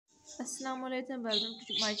अस्सलाम वालेकुम, welcome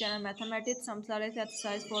to my channel mathematics. हम सारे थे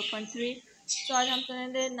एक्सरसाइज 4.3। तो आज हम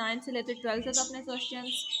करेंगे 9 से लेकर 12 तक अपने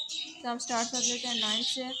क्वेश्चंस। तो हम स्टार्ट कर लेते हैं 9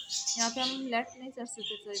 से। यहाँ पे हम लेफ्ट नहीं कर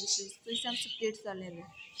सकते तो इसे हम स्प्लिट कर लेंगे।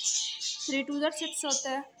 3 2 6 होता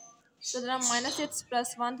है, तो अगर हम -6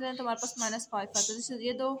 + 1 करें तो हमारे पास -5 आता है। जैसे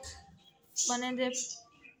ये दो बनेंगे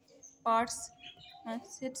पार्ट्स,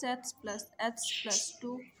 6x + x +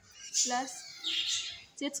 2 प्लस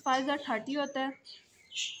 6 5 30 होता है,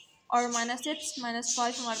 और -6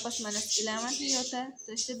 -5 हमारे पास -11 ही होता है।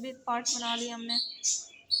 तो इससे भी पार्ट बना लिया हमने।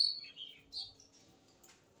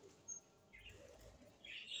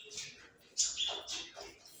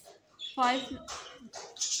 फाइव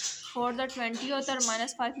 4 20 होता है, और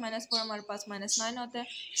 -5 -4 हमारे पास -9 होता है।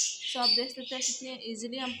 तो आप देख सकते हैं कितने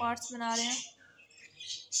इजीली हम पार्ट्स बना रहे हैं।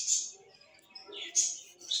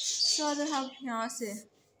 तो अगर हम यहाँ से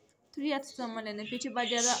 3x कॉमन ले लें, पीछे बच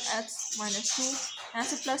जाएगा x -2, यहाँ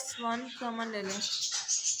से +1 कॉमन ले लें।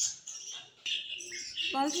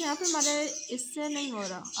 बल्कि यहाँ पे हमारे इससे नहीं हो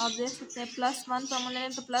रहा, आप देख सकते हैं +1 कॉमन ले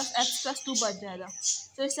लें तो +x + 2 बच जाएगा।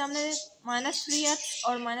 तो इससे हमने -3x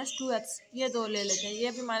और -2x ये दो ले लेते हैं।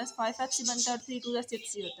 ये भी -5x ही बनता है, और 3 2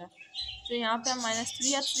 6 ही होता है। तो यहाँ पे हम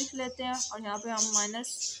 -3x लिख लेते हैं, और यहाँ पे हम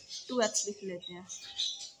 -2x लिख लेते हैं।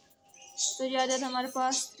 तो ये आ जाता है हमारे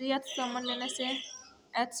पास 3x कॉमन लेने से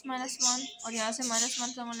x -1, और यहाँ से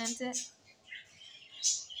 -1 कॉमन लेने से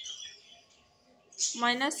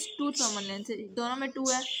 -2 कॉमन लेने से, दोनों में 2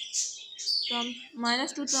 है तो हम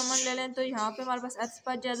 -2 कॉमन ले लें। तो यहाँ पे हमारे पास x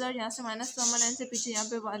बच जाएगा, और यहाँ से माइनस कॉमन लेने से पीछे यहाँ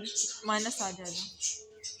पे माइनस आ जाएगा।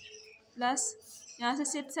 प्लस यहाँ से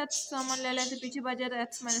 6x कॉमन ले लें तो पीछे बच जाएगा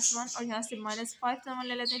x -1, और यहाँ से -5 कॉमन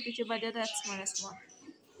ले लेते हैं, पीछे बच जाएगा x -1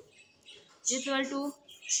 equal to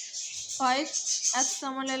 5x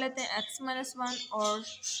common ले लेते हैं x -1, और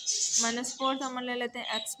 -4 कॉमन ले लेते हैं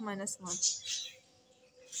x -1।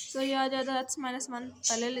 तो ये आ जाएगा x -1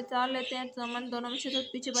 पहले निकाल लेते हैं कॉमन दोनों में से, तो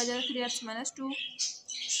पीछे बच जाएगा 3x -2।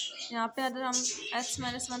 यहाँ पे अगर हम x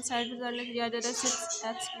 -1 साइड पे कर लेते, आ जाएगा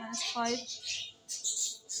 6x -5।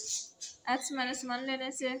 x -1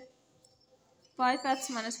 लेने से 5x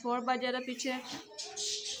 -4 बच जाएगा पीछे।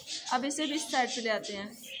 अब इसे भी इस साइड पे ले आते हैं।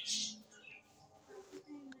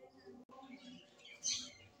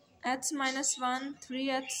 x -1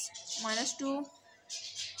 3x -2,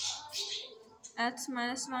 x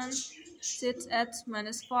 -1 6x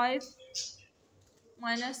 -5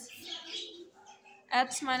 minus x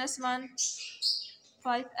 -1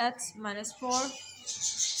 5x -4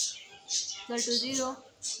 equal to 0।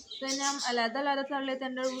 तो इन्हें हम अलग-अलग कर लेते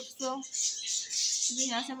हैं अंडर रूट को। तो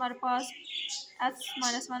यहाँ से हमारे पास x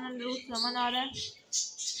 -1 अंडर रूट कॉमन आ रहा है।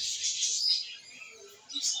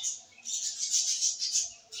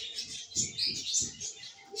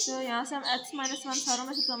 तो यहाँ से हम x -1 सारों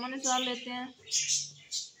में से कॉमन निकाल लेते हैं।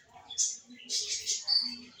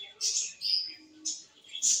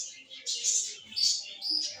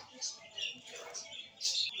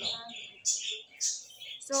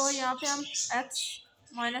 तो यहाँ पे हम x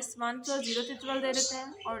 -1 को 0 से इक्वल दे देते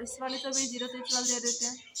हैं, और इस वाले को भी 0 से इक्वल दे देते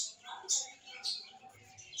हैं।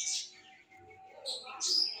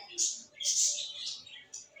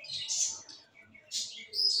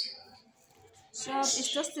 तो अब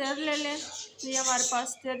इसको स्क्वायर ले लें, तो ये हमारे पास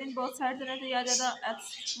स्क्वायर इन बोथ साइड देना, तो ये आ जाएगा x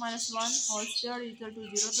 -1 whole square equal to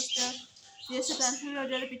 0 तो स्क्वायर। ये से कैंसिल हो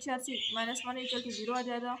जाएगा, पीछे -1 इक्वल टू 0 आ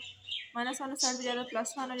जाएगा। -1 साइड पे जाएगा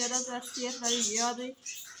 +1 हो जाएगा, तो x की वैल्यू ये आ गई।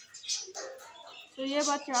 तो ये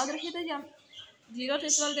बात याद रखिए था कि हम 0 से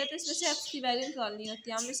इक्वल देते हैं, इसमें से x की वैल्यू निकालनी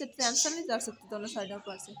होती है। हम इसे कैंसिल नहीं कर सकते दोनों साइडों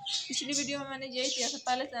पर से। पिछली वीडियो में मैंने यही किया था,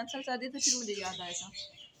 पहले कैंसिल कर दिया था, फिर मुझे याद आया था।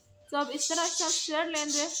 तो अब इस तरह से हम स्क्वायर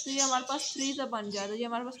लेंगे, तो ये हमारे पास 3 का बन जाएगा। ये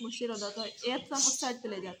हमारे पास मुश्किल होता है, तो एक हम उस साइड पे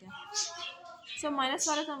ले जाते हैं। सो माइनस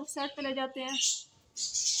वाले हम उस साइड पे ले जाते हैं।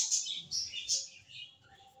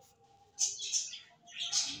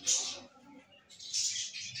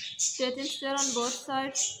 Taking square on both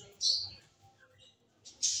side,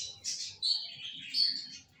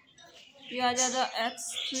 ये आ जाएगा x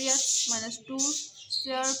 3x -2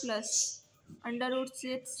 square plus under root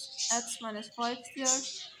 6x -5 square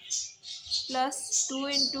plus 2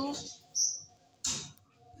 into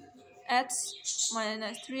x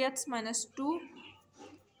 -3x -2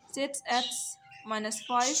 6x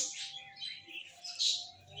 -5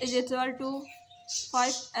 is equal to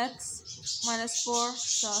 5x -4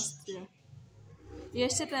 का स्क्वायर। ये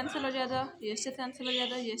इससे कैंसिल हो जाएगा, ये इससे कैंसिल हो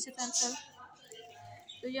जाएगा, ये इससे कैंसिल।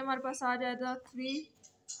 तो ये हमारे पास आ जाएगा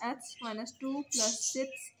 3x -2 plus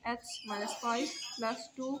 6x -5 plus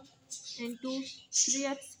 2 into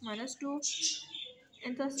 3x -2।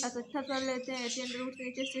 इनका इकट्ठा कर लेते हैं, 18 रूट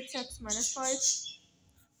नीचे 6x -5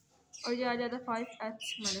 और ये आ जाता है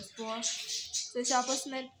 5x माइनस 4। तो इसे आपस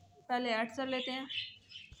में पहले ऐड कर लेते हैं।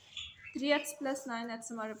 3x प्लस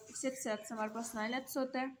 9x हमारे 6x हमारे पास 9x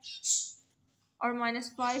होता है और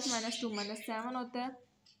 -5 -2 -7 होता है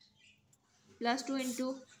प्लस 2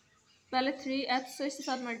 इंटू पहले 3x तो इसके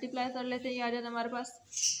साथ मल्टीप्लाई कर लेते हैं। ये आ जाता है हमारे पास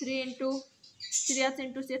 3 into 3x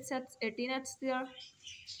into 6x 18x square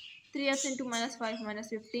 3x into -5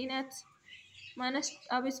 -15x minus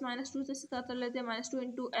अब इस -2 से साथ कर लेते हैं -2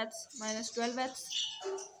 into x -12x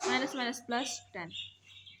minus minus plus 10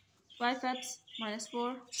 5x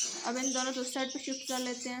 -4। अब इन दोनों को साइड पे शिफ्ट कर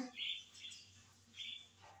लेते हैं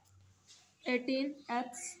 18x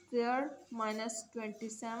square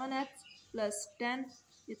 -27x plus 10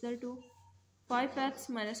 equal to 5x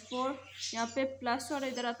 -4। यहाँ पे प्लस और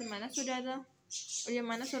इधर आके माइनस हो जाएगा और ये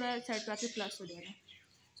माइनस हो रहा है साइड पे आके प्लस हो जाएगा।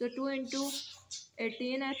 सो 2 into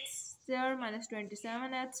 18x square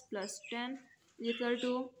 -27x plus 10 equal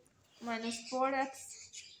to -4x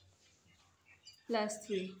plus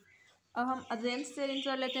 3। अब हम अगेन से इन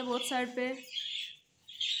कर लेते हैं बोथ साइड पे।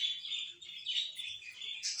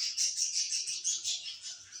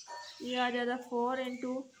 ये आ जाएगा 4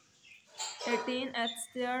 into 18x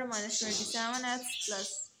square -27x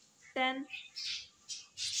plus 10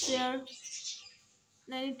 square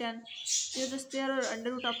नहीं 10 ये तो स्क्वायर और अंडर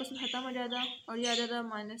रूट आपस में ख़त्म हो जाएगा और ये आ जाएगा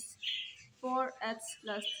 -4x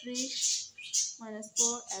प्लस 3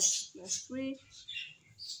 -4x प्लस 3।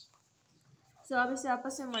 तो अब इसे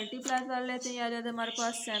आपस में मल्टीप्लाई कर लेते हैं। ये आ जाता है हमारे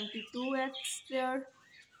पास 72x स्क्वायर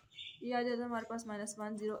ये आ जाता है हमारे पास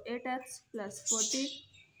 -108x प्लस 40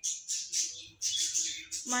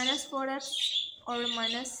 -4x और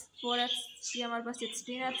 -4x ये हमारे पास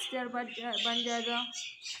 16x स्क्वायर बन जाएगा।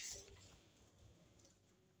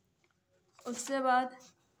 उसके बाद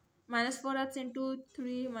 -4x into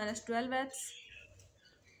 3 -12x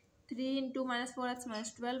 3 into -4x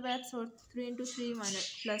 -12x और 3 इंटू 3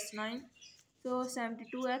 प्लस 9 तो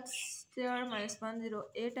 72x स्क्वायर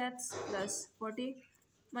 -108x प्लस 40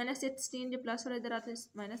 -16 जो प्लस और इधर आते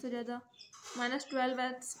माइनस हो जाएगा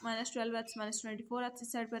 -12x -24x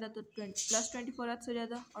इस साइड पर तो प्लस 24x हो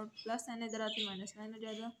जाएगा और प्लस 9 इधर आते -9 हो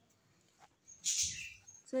जाएगा।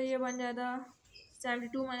 तो ये बन जाएगा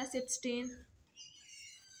 72 -16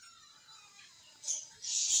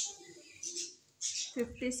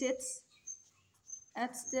 56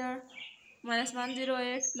 x there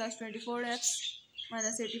 -108 plus 24x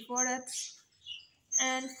 -84x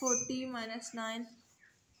and 40 -9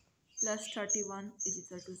 plus 31 is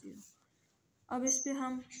equal to 0। अब इस पे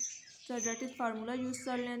हम क्वाड्रेटिक फार्मूला यूज़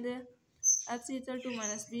कर लेंगे x equal to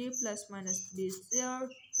 -b plus -b square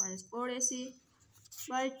 -4ac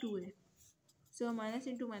by 2a। So minus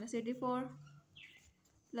into -84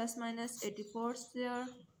 plus -84 square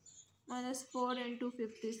 -4 into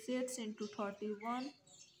 56 into 31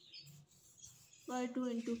 by 2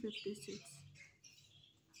 into 56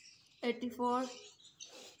 84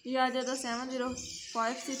 ये आ जाएगा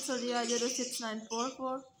 7056 और ये आ जाएगा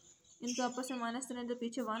 6944 इनको आपस में माइनस करें तो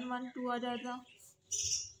पीछे 112 आ जाएगा।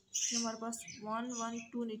 हमारे पास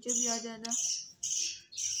 112 नीचे भी आ जाएगा।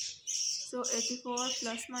 सो 84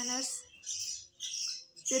 प्लस माइनस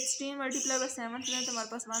 16 मल्टीप्लाई बाय 7 करें तो हमारे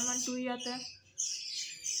पास 112 ही आता है।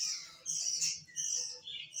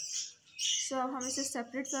 सो अब हम इसे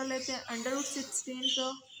सेपरेट कर लेते हैं √16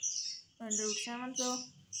 को √7 को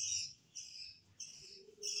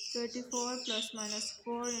 34 प्लस माइनस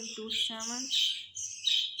 4 इंटू 7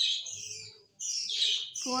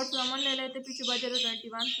 4 कॉमन ले लेते पीछे बचे तो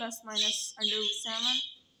 21 प्लस माइनस √7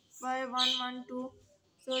 बाय 112।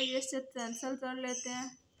 सो ये से कैंसिल कर लेते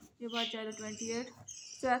हैं ये बच जाएगा 28।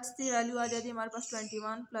 सो एक्स की वैल्यू आ जाती है हमारे पास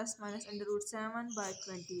 21 प्लस माइनस √7 बाय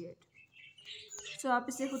 28। सो आप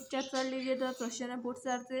इसे खुद चेक कर लीजिए तो क्वेश्चन में पुट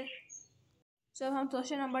करते। सो अब हम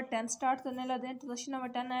क्वेश्चन नंबर 10 स्टार्ट करने लगे हैं। तो क्वेश्चन नंबर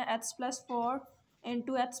 10 है x plus 4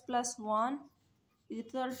 into x plus 1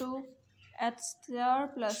 equal to x square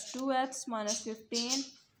plus 2x minus 15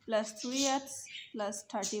 plus 3x plus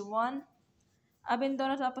 31। अब इन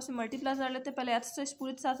दोनों को आपस में मल्टीप्लाई कर लेते हैं। पहले x तो इस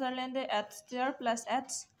पूरी के साथ कर लेंगे एक्स स्क्वायर प्लस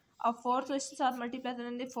x। अब 4 तो इसके साथ मल्टीप्लाई कर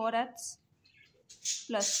लेंगे 4x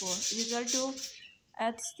plus 4 equal to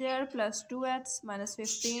x square plus 2x minus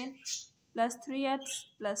 15 plus 3x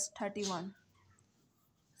plus 31।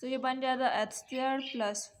 तो ये बन जाएगा x square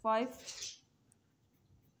plus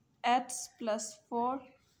 5x plus 4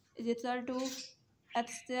 is equal to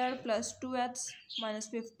x square plus 2x minus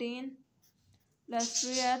 15 plus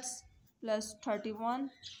 3x plus 31।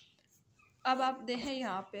 अब आप देखें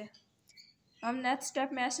यहाँ पे हम नेक्स्ट स्टेप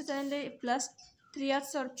में ऐसे चलेंगे प्लस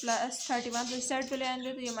 3x और प्लस 31 तो इस साइड पे ले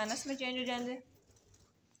आएंगे तो ये माइनस में चेंज हो जाएंगे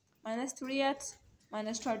 -3x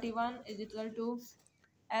minus 31 is equal to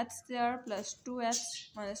H square plus 2h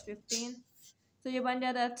minus 15। तो ये बन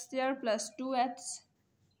जाता है H square plus 2h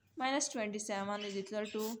minus 27 is equal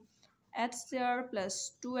to H square plus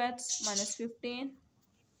 2h minus 15।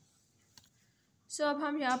 सो अब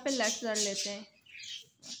हम यहाँ पे लेट कर लेते हैं।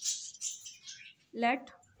 लेट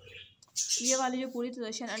ये वाली जो पूरी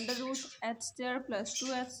position under root H square plus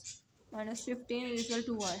 2h minus 15 is equal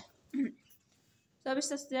to y। तो अब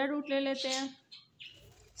इसका स्क्वायर रूट ले लेते हैं,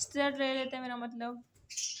 स्क्वायर ले लेते हैं, मेरा मतलब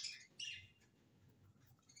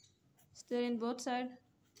स्क्वायर इन बोथ साइड।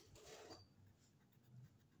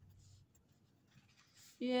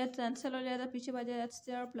 ये कैंसिल हो जाएगा, पीछे बच जाएगा H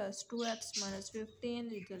square plus 2h minus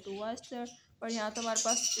 15 equal to y square. और यहाँ तो हमारे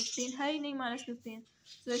पास 15 है ही नहीं, माइनस 15।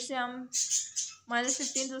 तो इससे हम माइनस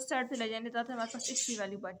 15 तो उस साइड पे ले जाएंगे ताकि हमारे पास इसकी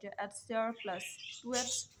वैल्यू बच जाए H square plus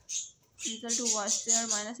 2h equal to y square,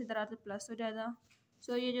 minus इधर आते प्लस हो जाएगा।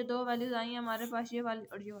 सो ये जो दो वैल्यूज आई हैं हमारे पास, ये वाली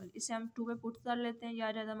और ये वाली, इसे हम 2 पे पुट कर लेते हैं। ये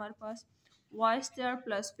आ जाएगा हमारे पास y square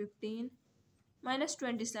plus 15 minus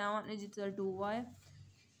 27 is equal to y।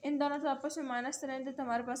 इन दोनों से आपस में माइनस करेंगे तो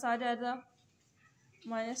हमारे पास आ जाएगा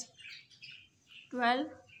माइनस 12।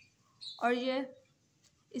 और ये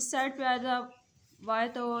इस साइड पे आ जाएगा y,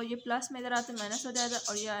 तो ये प्लस में इधर आते माइनस हो जाएगा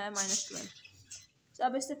और ये आया माइनस 12। तो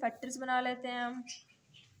अब इससे फैक्टर्स बना लेते हैं हम।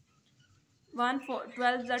 1 4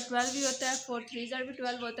 12 ज़ा 12 भी होता है, 4 3 ज़ा भी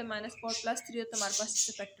 12 होता है, माइनस 4 प्लस 3 होता है, हमारे पास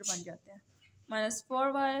इससे फैक्टर बन जाते हैं। Minus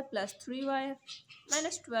 4y plus 3y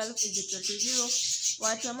minus 12 is equal to 0।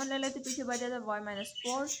 y common ले लेते, पीछे बच जाता है y माइनस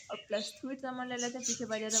 4 और प्लस 3 कॉमन ले लेते, पीछे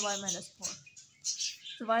बच जाता है y माइनस 4।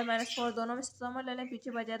 तो y माइनस 4 दोनों में से कॉमन ले लें,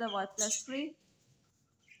 पीछे बच जाता है y plus 3।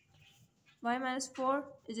 y minus 4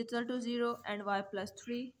 is equal to 0 and y plus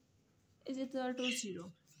 3 is equal to 0।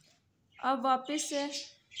 अब वापस से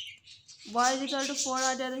y इज इक्वल टू 4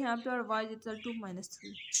 आ जाता है यहाँ पे और y is equal to minus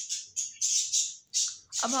 3।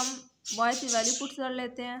 अब हम y की वैल्यू पुट कर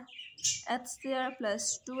लेते हैं, H square plus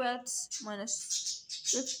 2h minus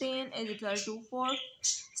 15 is equal to 4।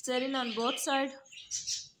 Squaring on both side,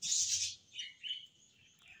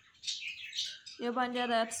 ये बन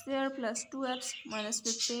जाता है H square plus 2h minus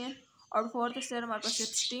 15 और 4 का स्क्वायर हमारे पास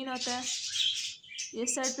 16 होता है। ये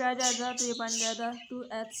साइड पे आ जाएगा तो ये बन जाएगा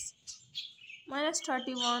 2h minus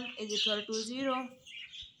 31 is equal to 0।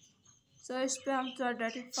 सो इस पर हम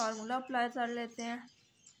क्वाड्रेटिक फार्मूला अप्लाई कर लेते हैं।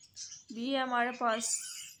 बी है हमारे पास,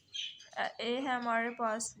 ए है हमारे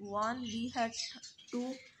पास 1, बी है 2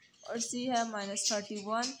 और सी है माइनस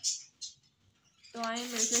 31। तो आइए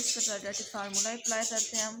मिलकर इस पर क्वाड्रेटिक फार्मूला अप्लाई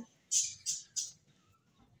करते हैं हम।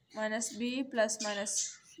 Minus B plus minus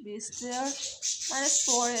B square minus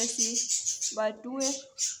 4ac by 2a।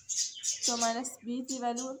 तो माइनस बी की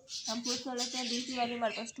वैल्यू हम पुट कर लेते हैं, बी की वैल्यू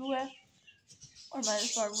हमारे पास 2 है और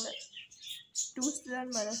minus formula 2 square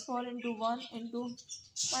minus 4 into 1 into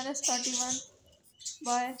minus 31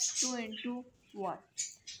 bye 2 into 1।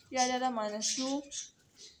 यह आ जाता है minus 2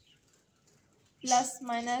 plus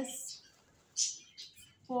minus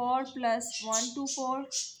 4 plus 1 to 4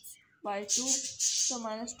 by 2। तो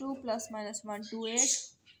minus 2 plus minus 1 to 8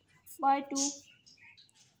 by 2।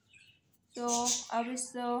 तो अब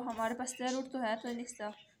इस हमारे पास स्क्वायर रूट तो है तो लिखता,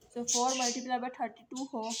 तो 4 मल्टीप्लाई बाई 32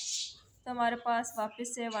 हो तो हमारे पास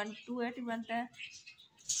वापस से 128 बनता है।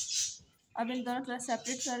 अब इन दोनों तरफ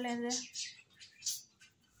सेपरेट कर लेंगे।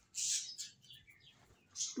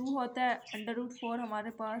 2 होता है अंडर रूट 4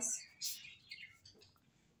 हमारे पास,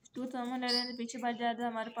 2 कॉमन ले लेंगे, पीछे बच जाता है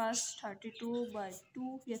हमारे पास 32 बाई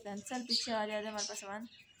 2। ये कैंसिल, पीछे आ जाता है हमारे पास 1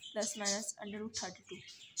 प्लस माइनस अंडर रूट 32।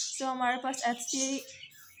 तो हमारे पास एच की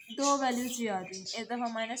दो वैल्यूज भी आ गई, एक दफ़ा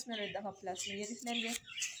माइनस में और एक दफ़ा प्लस में, ये लिख लेंगे।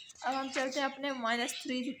 अब हम चलते हैं अपने माइनस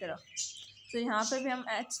 3 की तरफ। तो यहाँ पे भी हम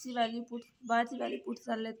एच की वैल्यू पुट, बार की वैल्यू पुट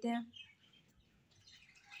कर लेते हैं।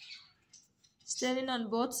 स्टेरिंग ऑन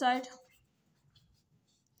बोथ साइड,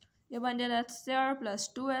 ये बन जाएगा H square plus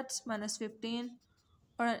 2h minus 15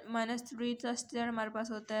 और माइनस 3 का स्क्वायर हमारे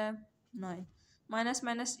पास होता है 9। माइनस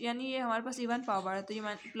माइनस यानी ये हमारे पास इवन पावर है तो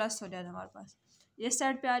ये प्लस हो जाएगा हमारे पास। ये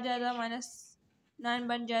साइड पे आ जाएगा माइनस 9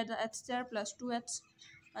 बन जाएगा H square plus 2h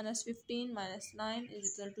minus 15 minus 9 is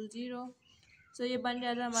equal to 0। सो ये बन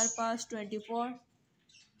जाएगा हमारे पास 24।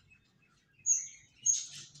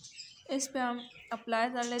 इस पे हम अप्लाई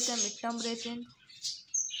कर लेते हैं मिड टर्म ब्रेकिंग।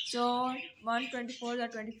 जो 124 या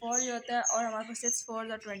 24 ये होता है और हमारे पास 6 4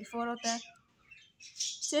 या 24 होता है।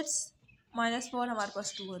 6 माइनस 4 हमारे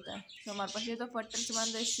पास 2 होता है। तो हमारे पास ये तो फैक्टर से बन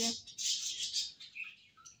रहा है। इससे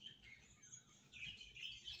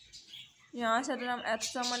यहाँ से अगर हम एच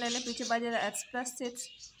कॉमन ले लें, पीछे बच जाएगा एच प्लस 6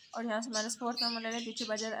 और यहाँ से माइनस 4 कॉमन ले लें, पीछे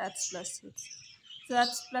बच जाएगा एच प्लस 6। तो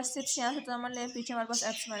एच प्लस 6 यहाँ से कॉमन ले, पीछे हमारे पास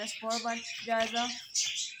एच माइनस 4 बच जाएगा।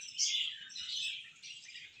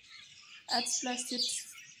 H plus 6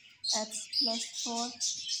 x plus 4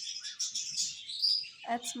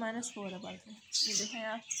 x minus 4 है बात में, ये देखें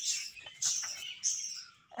आप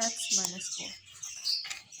एक्स माइनस 4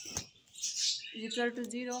 इक्वल टू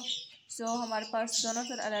 0। सो हमारे पास दोनों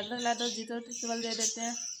तरफ अलग-अलग 0 इक्वल दे देते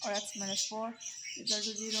हैं और एक्स माइनस 4 इक्वल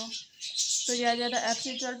टू 0। तो ये आ जाता है x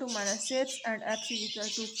equal to minus 6 and x equal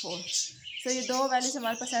to 4। सो ये दो वैल्यूज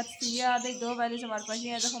हमारे पास एक्स ये आ गई, दो वैल्यूज हमारे पास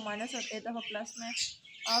ये एक दफ़ा माइनस और एक दफ़ा प्लस में।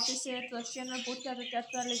 आप इसे क्वेश्चन में पूछ कर चेक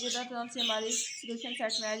कर लीजिएगा कौन सी हमारी सोल्यूशन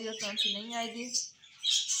सेट में आएगी और कौन सी नहीं आएगी।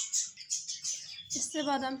 इसके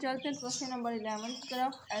बाद हम चलते हैं क्वेश्चन नंबर 11 की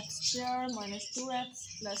तरफ। X square minus 2x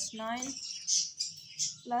plus 9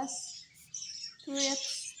 plus 2x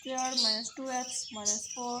square minus 2x minus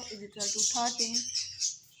 4 is equal to 13।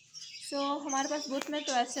 सो हमारे पास बुक में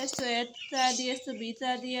तो ऐसे तो ए तय दिए, तो बी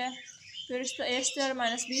तय दिया है, फिर इसको ए square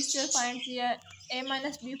minus B square find किया है, ए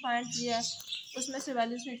माइनस बी फाइंड किया है, उसमें से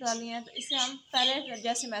वैल्यूज निकाली हैं। तो इसे हम पहले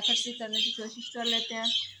जैसे मेथड से करने की कोशिश कर लेते हैं।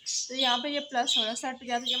 तो यहाँ पे ये प्लस हो रहा है, सेट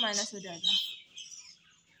गया तो ये माइनस हो जाएगा।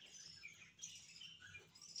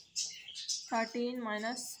 13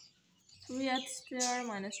 minus 3x square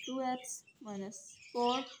minus 2x minus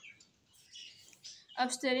 4। अब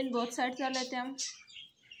स्टेरिंग बोथ साइड कर लेते हैं हम।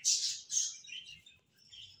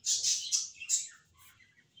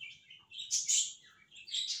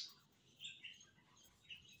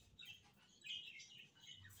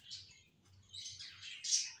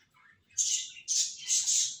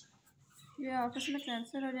 ये आपस में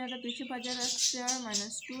कैंसिल हो जाएगा, पीछे पड़ जाएगा x square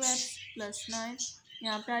minus 2x plus 9।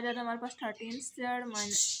 यहाँ पे आ जाता है हमारे पास 13 square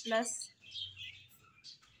minus plus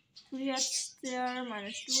 3x square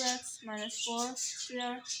minus 2x minus 4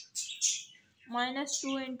 square minus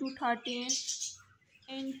 2 into 13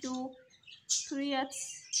 into 3x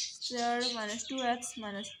square minus 2x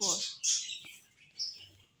minus 4।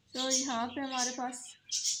 तो यहाँ पे हमारे पास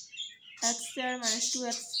x square minus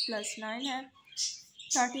 2x plus 9 है।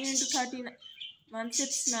 13 इंटू 13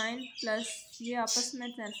 169 प्लस ये आपस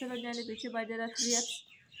में कैंसिल हो जाएंगे, पीछे बढ़ जाएगा 3x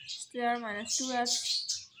square minus 2x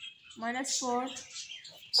minus 4।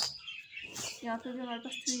 यहाँ पे भी हमारे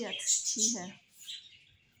पास 3x ही है,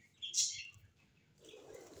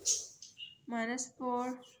 minus 4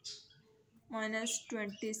 minus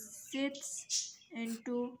 26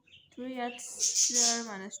 into 3x square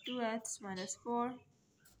minus 2x minus 4।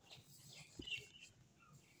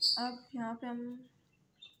 अब यहाँ पे हम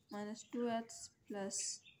minus 2x plus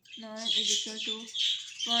 9 is equal to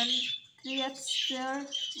 1 3x square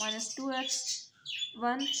minus 2x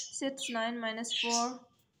 169 minus 4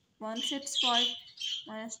 165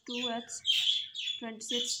 minus 2x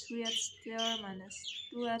 26 3x square minus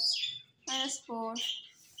 2x minus 4।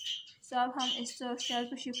 सब हम इस सेल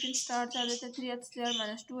पर शिफ्टिंग स्टार्ट कर देते हैं। 3x square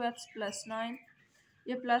minus 2x plus 9,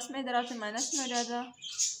 ये प्लस में इधर आते माइनस में हो जाएगा,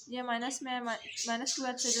 ये माइनस में माइनस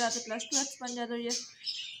 2x इधर आते प्लस 2x बन जाता है। ये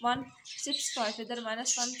 165 इधर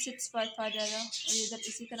माइनस 165 आ जाएगा और ये इधर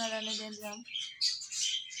इसी तरह रहने देंगे हम।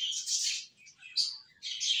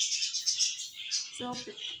 तो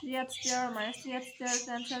 3x square minus 3x square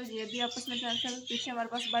cancel, ये भी आपस में कैंसिल, पीछे हमारे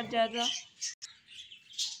पास बच जाएगा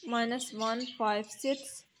माइनस 156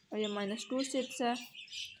 और ये माइनस 26 है।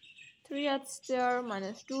 3x square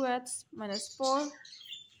minus 2x minus 4।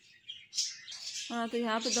 हाँ तो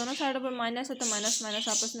यहाँ पे दोनों साइडों पर माइनस है तो माइनस माइनस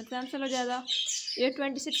आपस में कैंसिल हो जाएगा। ये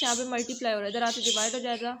 26 यहाँ पे मल्टीप्लाई हो रहा है, इधर आते डिवाइड हो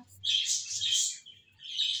जाएगा।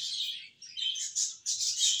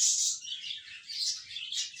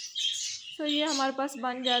 तो ये हमारे पास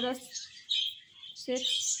बन जाएगा 6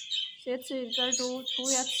 equal to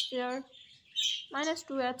 2x square minus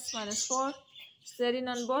 2x minus 4 squaring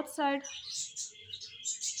on both side.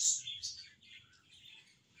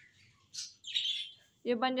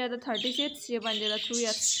 ये बन जाएगा 36, ये बन जाएगा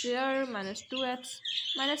 3x square minus 2x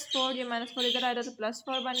minus 4, ये माइनस 4 इधर आएगा तो प्लस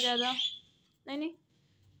 4 बन जाएगा। नहीं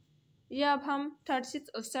ये अब हम 36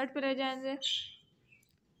 उस साइड पर ले जाएंगे,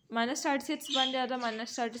 माइनस 36 बन जाएगा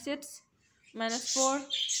माइनस 36 माइनस 4,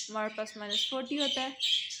 हमारे पास माइनस 40 होता है।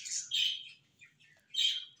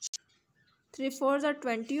 3 4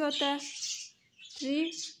 20 होता है,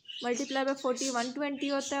 3 मल्टीप्लाई बाई 40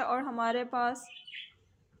 120 होता है और हमारे पास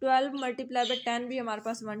 12 मल्टीप्लाई बाई 10 भी हमारे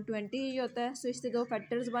पास 120 ही होता है। सो इससे दो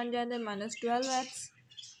फैक्टर्स बन जाते हैं, minus 12x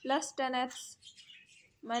plus 10x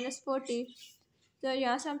minus 40। तो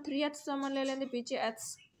यहाँ से हम 3x कॉमन ले लेंगे, पीछे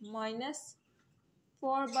x माइनस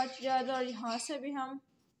 4 बच जाएगा और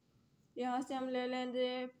यहाँ से हम ले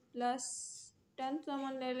लेंगे प्लस 10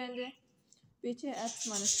 कॉमन ले लेंगे, पीछे x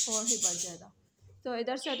माइनस 4 ही बच जाएगा। तो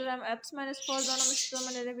इधर से अगर हम x माइनस 4 दोनों में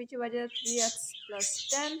कॉमन ले लें, पीछे बच जाएगा 3x प्लस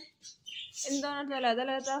 10। इन दोनों से अलग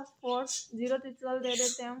 4 0 तो 12 दे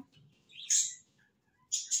देते हैं हम।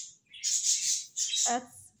 x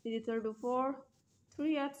is equal to 4,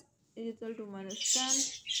 3x is equal to -10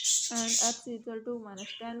 and x is equal to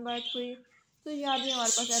 -10/3। तो यहाँ भी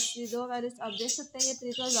हमारे पास x की दो वैल्यूज आप देख सकते हैं। ये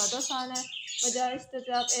तरीका ज़्यादा आसान है, बजाय इस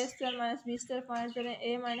तरह आप a square minus B square find करें,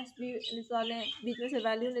 a माइनस बी निकालें, बीच में से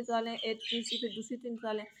वैल्यू निकालें, एक तीसरी फिर दूसरी से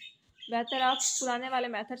निकालें। बेहतर आप पुराने वाले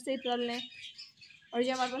मेथड से ही कर लें। और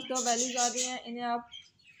ये हमारे पास दो वैल्यूज आ गई हैं, इन्हें आप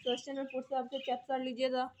क्वेश्चन में पुट करके चेक कर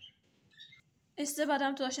लीजिएगा। इसके बाद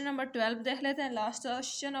हम क्वेश्चन नंबर 12 देख लेते हैं, last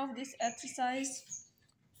question of this exercise.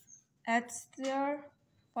 x square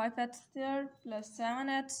 5x square plus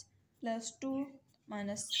 7x plus 2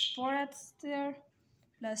 minus 4x square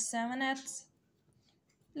plus 7x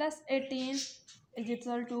plus 18 is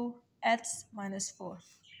equal to x minus 4।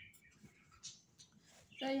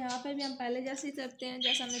 तो यहाँ पे भी हम पहले जैसे ही करते हैं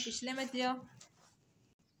जैसा हमने पिछले में किया,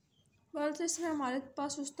 बस इसमें हमारे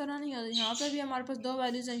पास उस तरह नहीं होता। यहाँ पे भी हमारे पास दो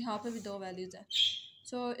वैल्यूज़ हैं, यहाँ पे भी दो वैल्यूज़ हैं।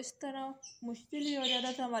 सो इस तरह मुश्किल ही हो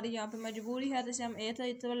जाता था, हमारी यहाँ पे मजबूरी है, जैसे हम ए था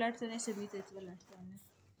इक्वलेंट करें, इसे बी था इक्वलेंट करें।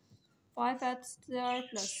 5x square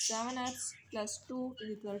plus 7x plus 2 is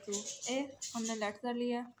equal to ए हमने लेट कर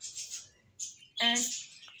लिया, and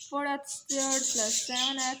 4x square plus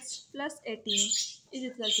 7x plus 18 is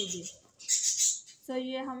equal to be. सो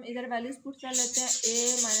ये हम इधर वैल्यूज पुट कर लेते हैं,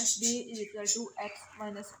 a minus B is equal to x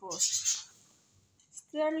minus 4।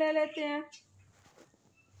 Square ले लेते हैं,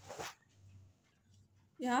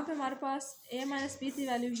 यहाँ पे हमारे पास a माइनस बी की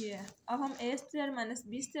वैल्यू ये है। अब हम a square minus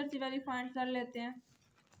B square की वैल्यू फाइंड कर लेते हैं,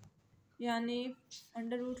 यानी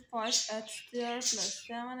 √5x square plus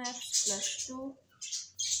 7x plus 2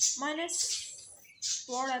 minus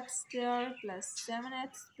 4x square plus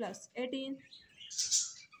 7x plus 18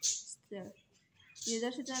 square. ये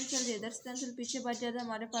इधर से कैंसिल, ये इधर से कैंसिल, पीछे बच जाता है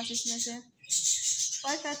हमारे पास इसमें से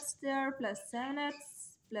 5x square plus 7x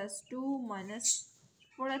plus 2 minus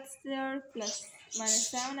 4x square plus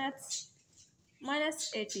minus 7x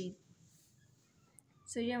minus 18।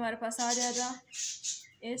 सो ये हमारे पास आ जाएगा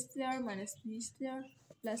a square minus B square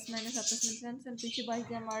plus minus आपस में कैंसिल, पीछे बच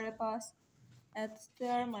गया हमारे पास x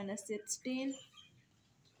स्क्वायर माइनस 16।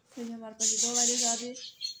 तो ये हमारे पास दो वैल्यूज आ गई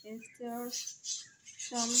a स्क्वायर।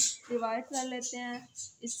 तो हम डिवाइड कर लेते हैं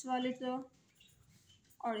इस वाले को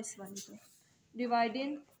और इस वाले को,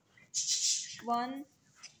 डिवाइडिंग 1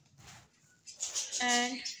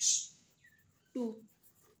 एंड 2।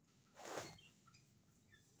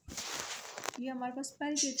 ये हमारे पास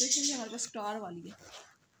पहली इक्वेशन है, हमारे पास स्टार वाली है।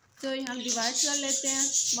 तो ये हम डिवाइड कर लेते हैं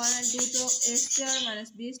 1 एंड 2 तो a square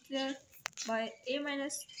minus B square by a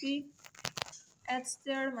minus B x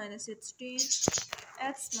square minus 16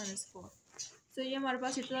 x minus 4। तो ये हमारे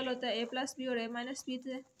पास इक्वल होता है a प्लस बी और a माइनस बी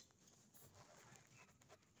थे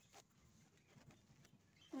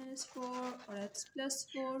माइनस 4 और x plus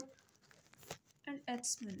 4 and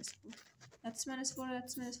x minus 4, x minus 4 और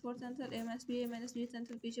x minus 4 cancel, a minus B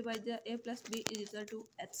cancel, पीछे बच जाए a plus B is equal to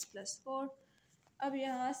x plus 4। अब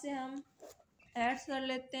यहाँ से हम ऐड कर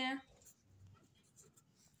लेते हैं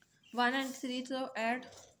 1 एंड 3, तो add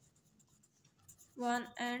 1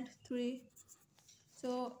 and 3,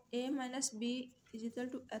 so a minus B is equal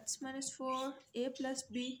to x minus 4, a plus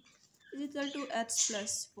B is equal to x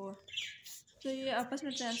plus 4। तो ये आपस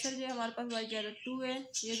में कैंसिल, ये हमारे पास बच जाएगा 2a,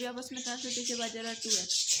 ये भी आपस में कैंसिल, पीछे बच जाएगा 2x।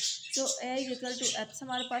 तो a is equal to x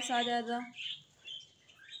हमारे पास आ जाएगा।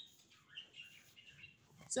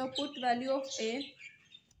 So put value of a,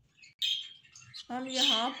 हम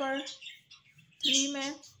यहाँ पर 3 में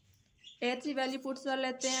a की वैल्यू पुट कर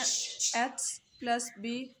लेते हैं x plus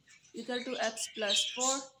B equal to x plus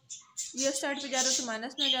 4। ये साइड पे ज़्यादा तो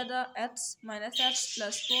माइनस में ज़्यादा x माइनस x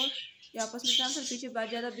प्लस 4, ये आपस में कैंसिल, पीछे बात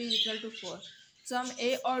ज़्यादा b इक्वल टू 4। तो हम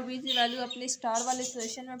a और b की वैल्यू अपनी स्टार वाले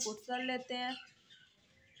इक्वेशन में पुट कर लेते हैं।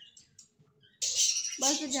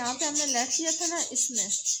 बस जहाँ पे हमने लेट किया था ना, इसमें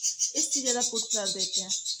इसकी जगह पुट कर देते हैं।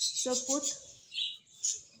 तो put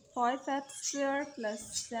 5x square plus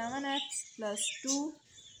 7x plus 2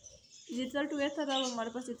 equal to x था, तब हमारे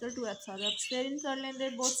पास इक्वल टू x आ गया। अब स्क्वायरिंग कर लेंगे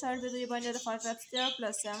बोथ साइड पे, तो ये बन जाता 5x square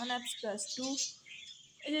plus 7x plus 2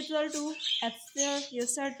 equal to x square. ये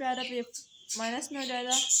साइड पे आ रहा है तो ये माइनस में हो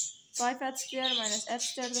जाएगा, 5x square minus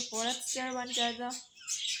x square तो 4x स्क्वायर बन जाएगा।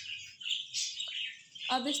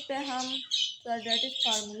 अब इस पे हम क्वाड्रेटिक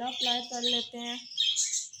फार्मूला अप्लाई कर लेते हैं।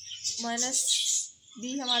 माइनस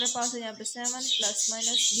b हमारे पास है यहाँ पे 7 प्लस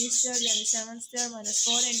माइनस बी स्क्वायर यानी 7 square minus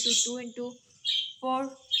 4 into 2 into 4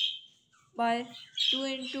 bye 2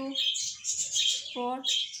 into 4,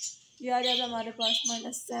 ये आ जाएगा हमारे पास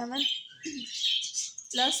 -7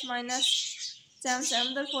 प्लस माइनस 7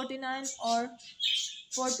 7 49 और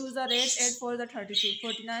 4 2 8 8 4 32,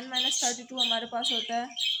 49 माइनस 32 हमारे पास होता है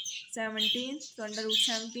 17, तो अंडर रूट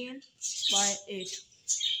 17 बाय 8।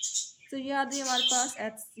 तो ये आ गई हमारे पास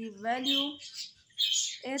एच की वैल्यू।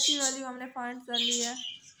 एच की वैल्यू हमने फाइंड कर ली है।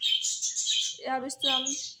 अब इस तरह हम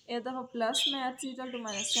एक दफ़ा प्लस में एच इक्वल टू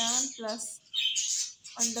 -7 प्लस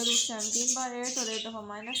 √17/8 और एक दफ़ा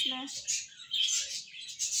माइनस में।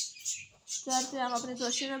 फिर से हम अपने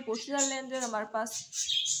क्वेश्चन में पुट कर लेंगे और हमारे पास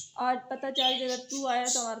आज पता चल जाएगा 2 आया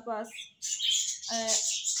तो हमारे पास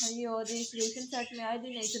ये और सोल्यूशन सेट में आएगी,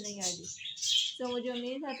 नहीं तो नहीं आएगी। तो मुझे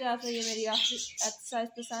उम्मीद है कि आपको ये मेरी आखिरी एक्सरसाइज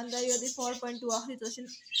पसंद आई होगी 4.2 आखिरी क्वेश्चन।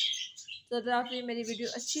 तो अगर आपको ये मेरी वीडियो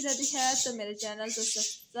अच्छी लगी है तो मेरे चैनल को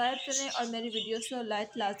सब्सक्राइब करें और मेरी वीडियोस को लाइक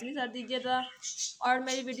लाजमी कर दीजिएगा और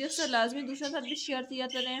मेरी वीडियोस को लाजमी दूसरों के साथ भी शेयर किया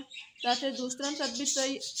करें ताकि दूसरों के साथ भी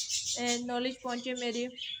सही नॉलेज पहुँचे मेरी,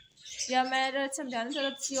 या मैं समझाने से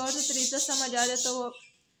किसी और तरीके से समझ आ जाए तो वो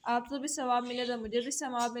आपको भी सवाब मिलेगा, मुझे भी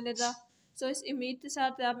सवाब मिलेगा। तो इस उम्मीद के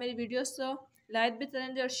साथ आप मेरी वीडियोस को लाइक भी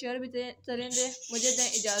करेंगे और शेयर भी करेंगे। मुझे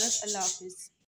दें इजाज़त। अल्लाह हाफिज़।